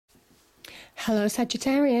Hello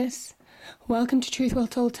Sagittarius, welcome to Truth Well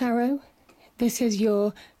Told Tarot. This is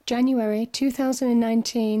your January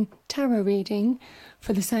 2019 tarot reading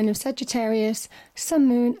for the sign of Sagittarius, Sun,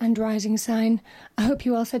 Moon and Rising sign. I hope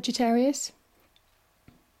you are Sagittarius.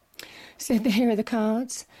 So here are the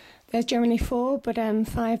cards. There's generally 4, but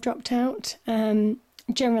 5 dropped out.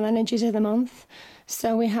 General energies of the month.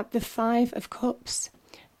 So we have the 5 of Cups,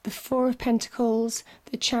 the 4 of Pentacles,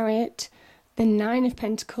 the Chariot, the 9 of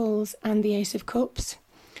Pentacles and the Ace of Cups.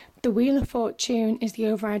 The Wheel of Fortune is the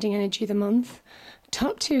overriding energy of the month.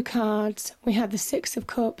 Top 2 cards, we have the 6 of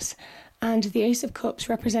Cups and the Ace of Cups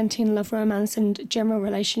representing love, romance and general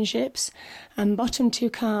relationships. And bottom 2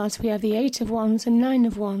 cards, we have the 8 of Wands and 9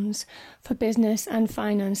 of Wands for business and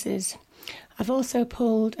finances. I've also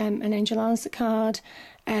pulled an Angel Answer card,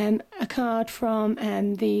 a card from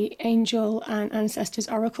the Angel and Ancestors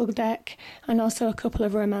Oracle deck, and also a couple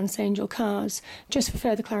of Romance Angel cards, just for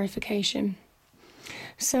further clarification.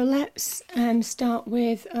 So let's start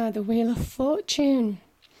with the Wheel of Fortune.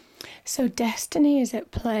 So destiny is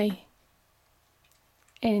at play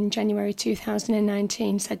in January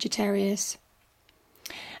 2019, Sagittarius.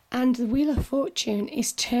 And the Wheel of Fortune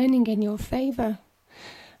is turning in your favour.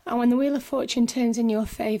 And when the Wheel of Fortune turns in your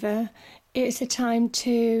favour, it's a time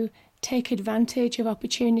to take advantage of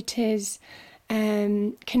opportunities,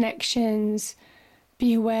 connections,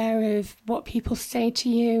 be aware of what people say to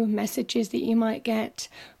you, messages that you might get,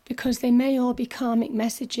 because they may all be karmic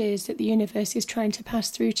messages that the universe is trying to pass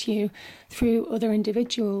through to you through other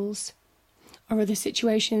individuals or other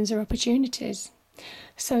situations or opportunities.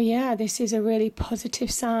 So yeah, this is a really positive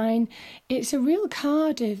sign. It's a real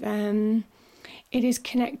card of... it is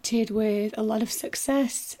connected with a lot of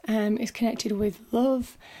success, it's connected with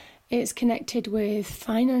love, it's connected with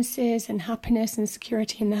finances and happiness and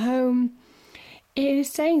security in the home. It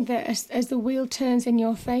is saying that as the wheel turns in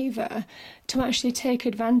your favour, to actually take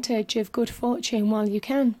advantage of good fortune while you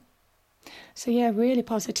can. So yeah, really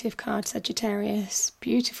positive card, Sagittarius.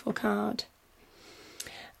 Beautiful card.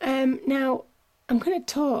 Now, I'm going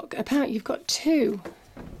to talk about, you've got two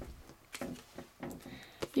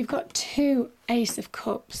Ace of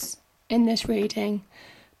Cups in this reading.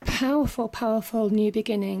 Powerful, powerful new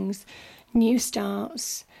beginnings, new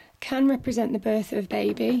starts, can represent the birth of a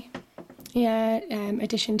baby. Yeah,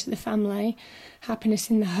 addition to the family, happiness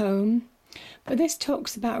in the home. But this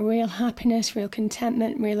talks about real happiness, real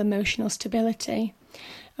contentment, real emotional stability.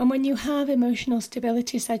 And when you have emotional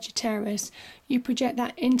stability, Sagittarius, you project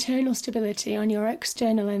that internal stability on your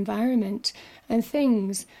external environment, and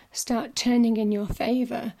things start turning in your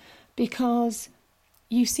favour because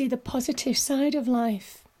you see the positive side of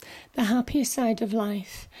life, the happier side of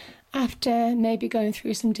life, after maybe going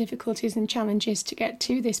through some difficulties and challenges to get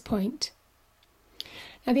to this point.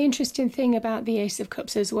 Now, the interesting thing about the Ace of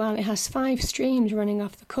Cups as well, it has 5 streams running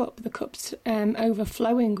off the cups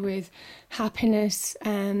overflowing with happiness,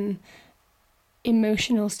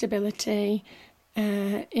 emotional stability,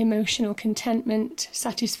 emotional contentment,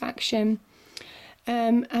 satisfaction.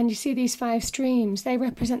 And you see these 5 streams, they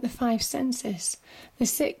represent the 5 senses, the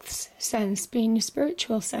 6th sense being your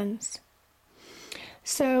spiritual sense.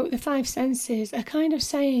 So the 5 senses are kind of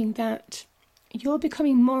saying that you're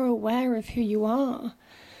becoming more aware of who you are.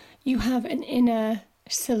 You have an inner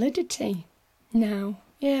solidity now.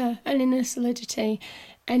 Yeah, an inner solidity,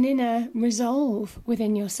 an inner resolve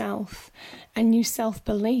within yourself, a new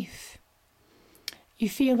self-belief. You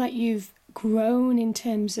feel that you've grown in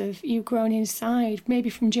terms of, you've grown inside,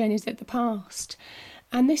 maybe from journeys of the past.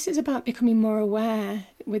 And this is about becoming more aware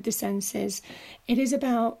with the senses. It is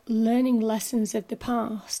about learning lessons of the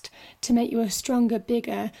past to make you a stronger,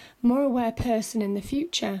 bigger, more aware person in the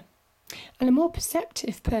future, and a more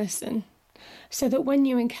perceptive person, so that when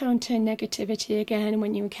you encounter negativity again,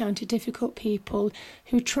 when you encounter difficult people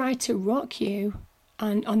who try to rock you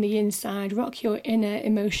and on the inside, rock your inner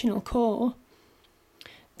emotional core,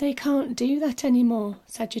 they can't do that anymore,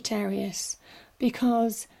 Sagittarius,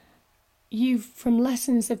 because you've, from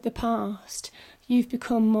lessons of the past, you've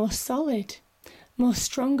become more solid, more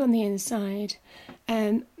strong on the inside,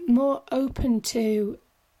 and more open to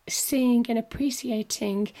seeing and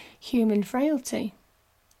appreciating human frailty,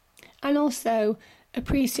 and also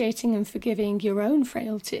appreciating and forgiving your own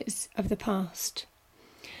frailties of the past.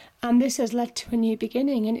 And this has led to a new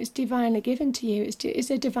beginning, and it's divinely given to you. It's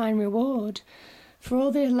a divine reward for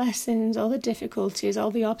all the lessons, all the difficulties,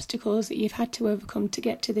 all the obstacles that you've had to overcome to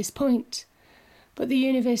get to this point. But the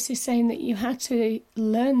universe is saying that you had to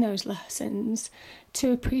learn those lessons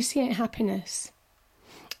to appreciate happiness.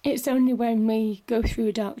 It's only when we go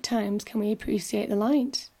through dark times can we appreciate the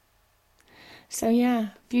light. So yeah,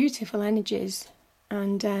 beautiful energies.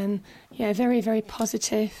 and yeah, very, very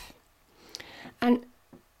positive. And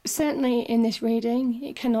certainly in this reading,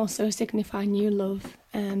 it can also signify new love,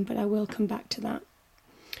 but I will come back to that.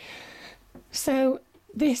 So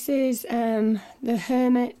this is the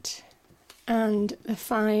Hermit and the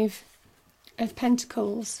Five of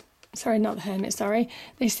Pentacles. Sorry, not the Hermit, sorry.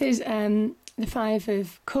 This is the Five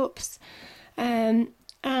of Cups.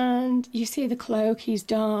 And you see the cloak, he's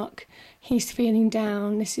dark, he's feeling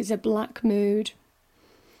down, this is a black mood.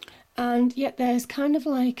 And yet there's kind of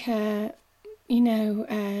like no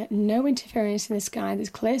interference in the sky. There's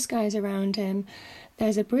clear skies around him.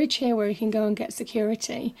 There's a bridge here where he can go and get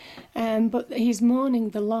security. But he's mourning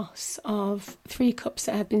the loss of 3 cups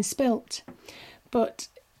that have been spilt. But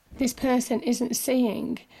this person isn't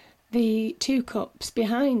seeing the 2 cups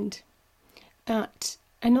behind that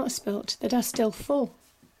are not spilt, that are still full.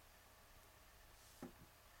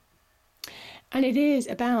 And it is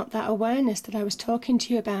about that awareness that I was talking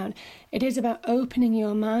to you about. It is about opening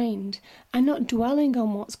your mind and not dwelling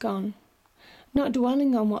on what's gone, not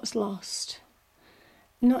dwelling on what's lost,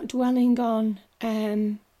 not dwelling on,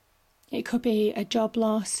 it could be a job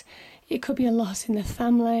loss, it could be a loss in the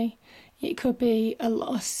family, it could be a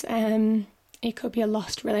loss, it could be a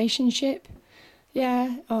lost relationship,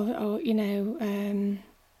 yeah, or a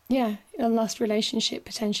lost relationship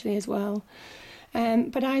potentially as well.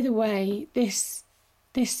 But either way, this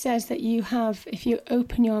says that you have, if you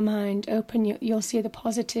open your mind, you'll see the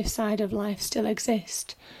positive side of life still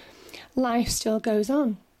exist. Life still goes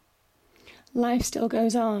on. Life still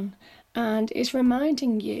goes on. And it's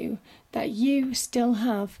reminding you that you still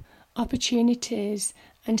have opportunities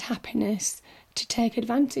and happiness to take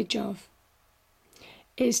advantage of.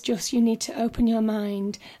 It's just you need to open your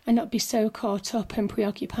mind and not be so caught up and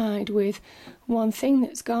preoccupied with one thing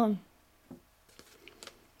that's gone.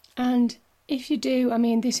 And if you do, I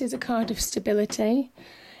mean, this is a card of stability.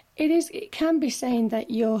 It can be saying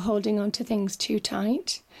that you're holding on to things too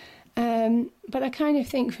tight. But I kind of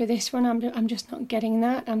think for this one, I'm just not getting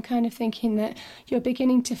that. I'm kind of thinking that you're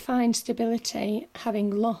beginning to find stability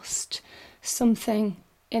having lost something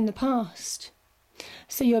in the past.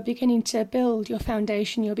 So you're beginning to build your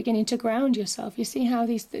foundation, you're beginning to ground yourself. You see how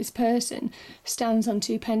this person stands on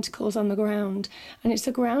 2 pentacles on the ground, and it's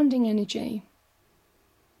a grounding energy.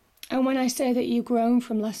 And when I say that you've grown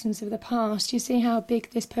from lessons of the past, you see how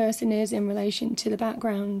big this person is in relation to the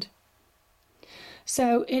background.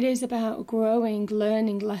 So it is about growing,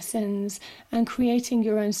 learning lessons and creating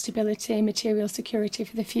your own stability, material security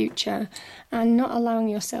for the future, and not allowing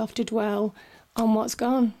yourself to dwell on what's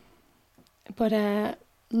gone, but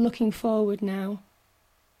looking forward now.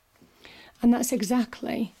 And that's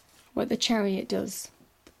exactly what the Chariot does.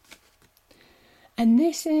 And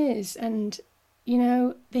this is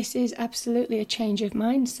absolutely a change of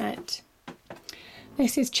mindset.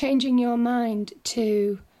 This is changing your mind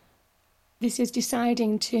this is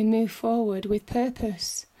deciding to move forward with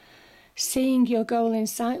purpose, seeing your goal in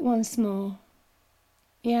sight once more.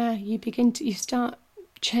 Yeah, you start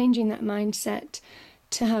changing that mindset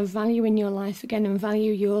to have value in your life again and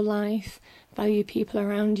value your life, value people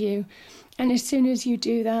around you. And as soon as you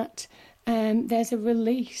do that, there's a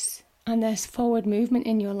release and there's forward movement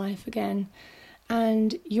in your life again.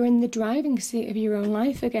 And you're in the driving seat of your own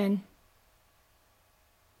life again.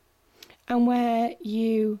 And where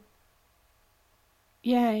you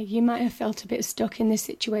might have felt a bit stuck in this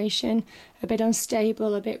situation, a bit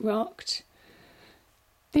unstable, a bit rocked.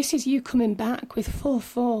 This is you coming back with full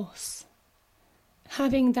force,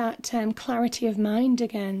 having that clarity of mind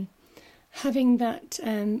again, having that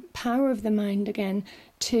power of the mind again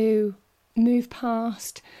to move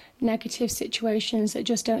past negative situations that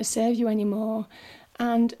just don't serve you anymore,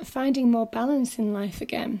 and finding more balance in life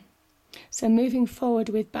again. So moving forward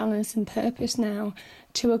with balance and purpose now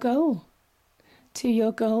to a goal, to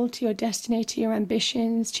your goal, to your destiny, to your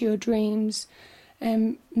ambitions, to your dreams,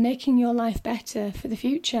 making your life better for the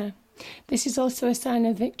future. This is also a sign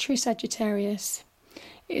of victory, Sagittarius.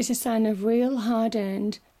 It is a sign of real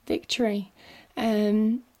hard-earned victory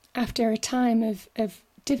after a time of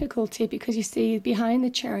difficulty, because you see behind the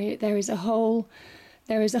Chariot there is a whole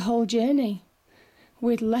journey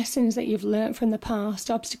with lessons that you've learnt from the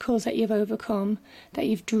past, obstacles that you've overcome, that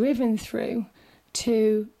you've driven through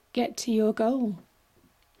to get to your goal.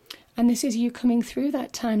 And this is you coming through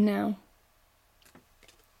that time now.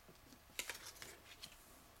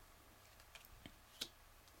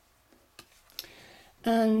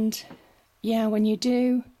 And yeah, when you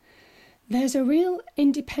do, there's a real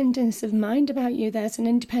independence of mind about you. There's an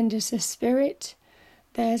independence of spirit.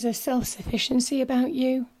 There's a self-sufficiency about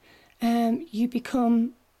you. You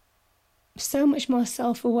become so much more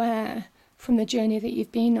self-aware, from the journey that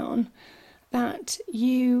you've been on, that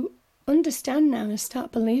you understand now and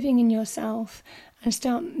start believing in yourself and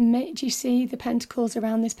do you see the pentacles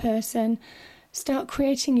around this person? Start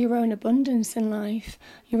creating your own abundance in life,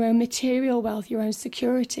 your own material wealth, your own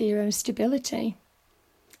security, your own stability.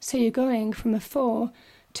 So you're going from a 4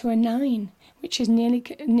 to a 9, which is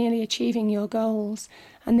nearly achieving your goals.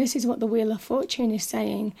 And this is what the Wheel of Fortune is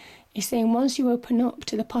saying. It's saying once you open up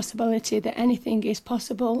to the possibility that anything is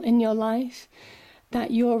possible in your life,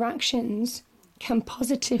 that your actions can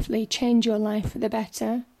positively change your life for the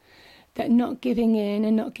better, that not giving in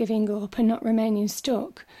and not giving up and not remaining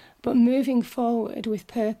stuck, but moving forward with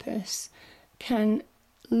purpose can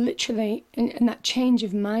literally, and that change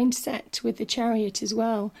of mindset with the Chariot as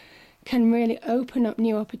well, can really open up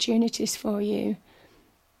new opportunities for you.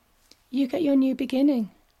 You get your new beginning.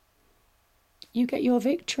 You get your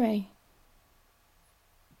victory.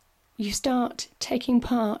 You start taking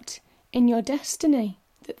part in your destiny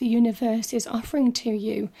that the universe is offering to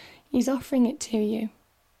you. He's offering it to you.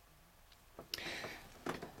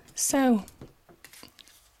 So,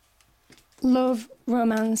 love,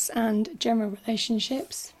 romance, and general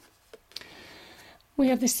relationships. We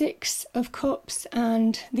have the 6 of Cups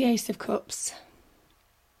and the Ace of Cups.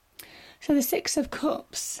 So the 6 of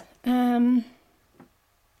Cups, on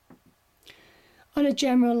a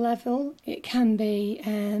general level, it can be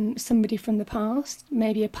somebody from the past,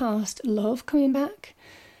 maybe a past love coming back,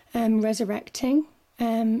 resurrecting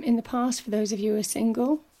in the past for those of you who are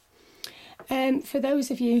single. For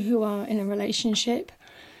those of you who are in a relationship,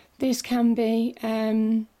 this can be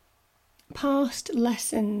past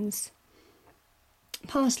lessons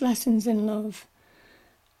in love,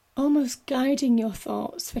 almost guiding your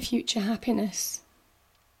thoughts for future happiness.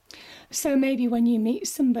 So maybe when you meet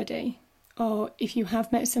somebody, or if you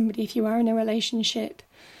have met somebody, if you are in a relationship,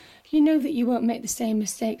 you know that you won't make the same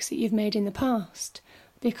mistakes that you've made in the past,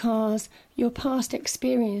 because your past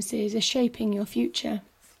experiences are shaping your future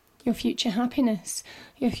happiness,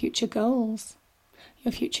 your future goals,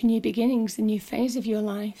 your future new beginnings, the new phase of your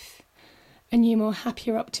life, a new, more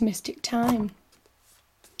happier, optimistic time.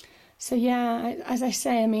 So yeah, as I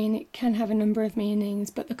say, I mean, it can have a number of meanings,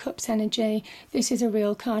 but the Cups energy, this is a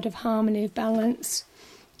real card of harmony, of balance,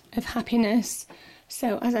 of happiness.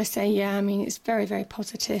 So as I say, yeah, I mean, it's very, very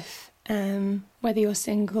positive, whether you're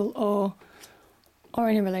single or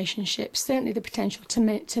in a relationship. Certainly the potential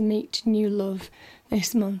to meet new love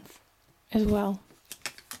this month as well.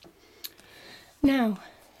 Now,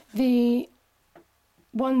 the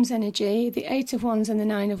Wands energy, the 8 of Wands and the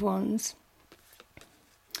 9 of Wands.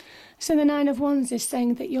 So the 9 of Wands is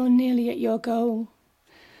saying that you're nearly at your goal.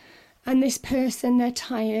 And this person, they're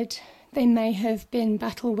tired. They may have been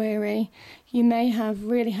battle weary. You may have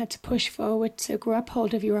really had to push forward to grab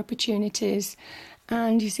hold of your opportunities.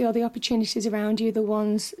 And you see all the opportunities around you. The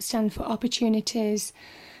Wands stand for opportunities.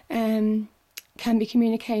 Can be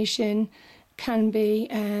communication. Can be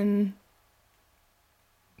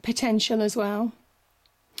potential as well.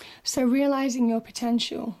 So realising your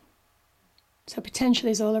potential. So potential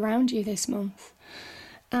is all around you this month.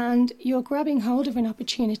 And you're grabbing hold of an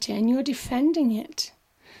opportunity and you're defending it.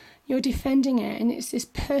 You're defending it, and it's this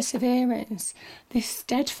perseverance, this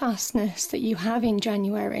steadfastness that you have in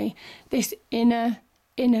January, this inner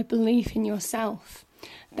belief in yourself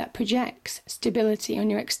that projects stability on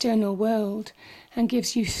your external world and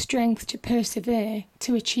gives you strength to persevere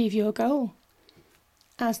to achieve your goal.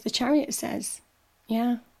 As the Chariot says,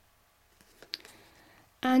 yeah.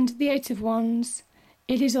 And the 8 of Wands,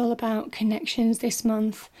 it is all about connections this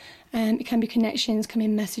month. It can be connections,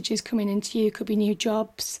 messages coming into you. It could be new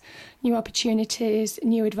jobs, new opportunities,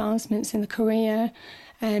 new advancements in the career,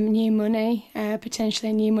 new money,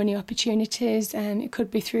 potentially new money opportunities. It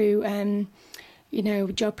could be through,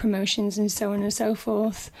 job promotions and so on and so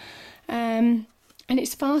forth. And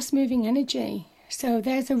it's fast-moving energy. So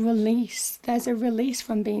there's a release. There's a release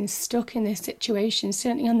from being stuck in this situation,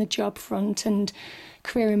 certainly on the job front and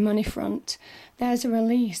career and money front. There's a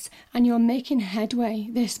release, and you're making headway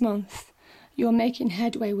this month. You're making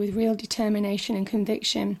headway with real determination and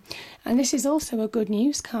conviction. And this is also a good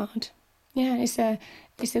news card. Yeah, it's a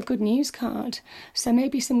good news card. So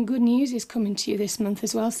maybe some good news is coming to you this month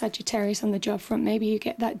as well, Sagittarius, on the job front. Maybe you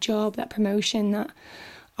get that job, that promotion, that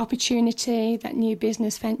opportunity, that new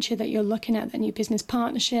business venture that you're looking at, that new business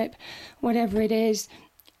partnership, whatever it is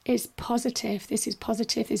positive. This is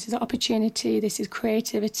positive. This is opportunity. This is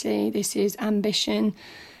creativity. This is ambition,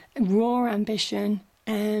 raw ambition,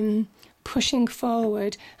 pushing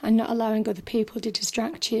forward and not allowing other people to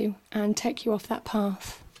distract you and take you off that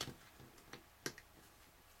path.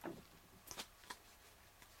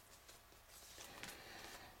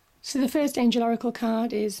 So the first angel oracle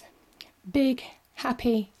card is Big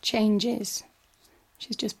Happy Changes, which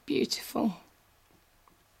is just beautiful.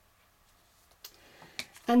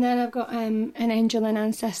 And then I've got an angel and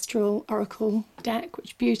ancestral oracle deck,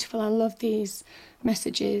 which is beautiful. I love these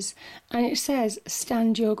messages. And it says,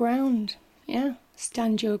 stand your ground. Yeah,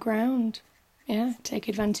 stand your ground. Yeah, take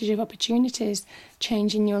advantage of opportunities,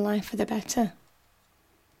 changing your life for the better.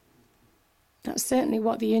 That's certainly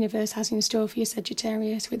what the universe has in store for you,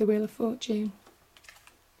 Sagittarius, with the Wheel of Fortune.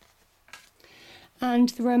 And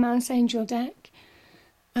the Romance Angel deck,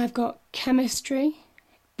 I've got chemistry.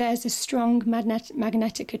 There's a strong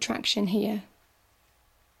magnetic attraction here.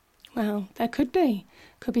 Well, there could be.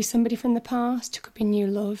 Could be somebody from the past, could be new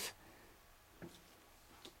love.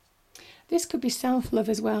 This could be self-love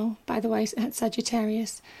as well, by the way,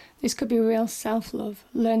 Sagittarius. This could be real self-love,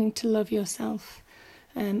 learning to love yourself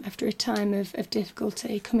after a time of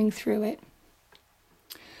difficulty, coming through it.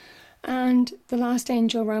 And the last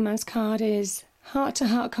angel romance card is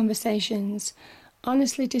heart-to-heart conversations.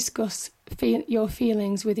 Honestly discuss your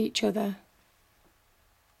feelings with each other.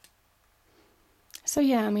 So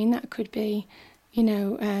yeah, I mean, that could be, you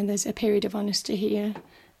know, there's a period of honesty here.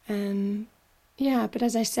 Yeah, but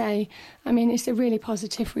as I say, I mean, it's a really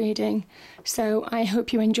positive reading. So I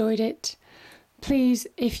hope you enjoyed it. Please,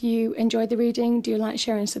 if you enjoyed the reading, do like,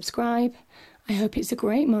 share and subscribe. I hope it's a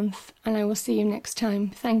great month, and I will see you next time.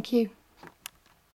 Thank you.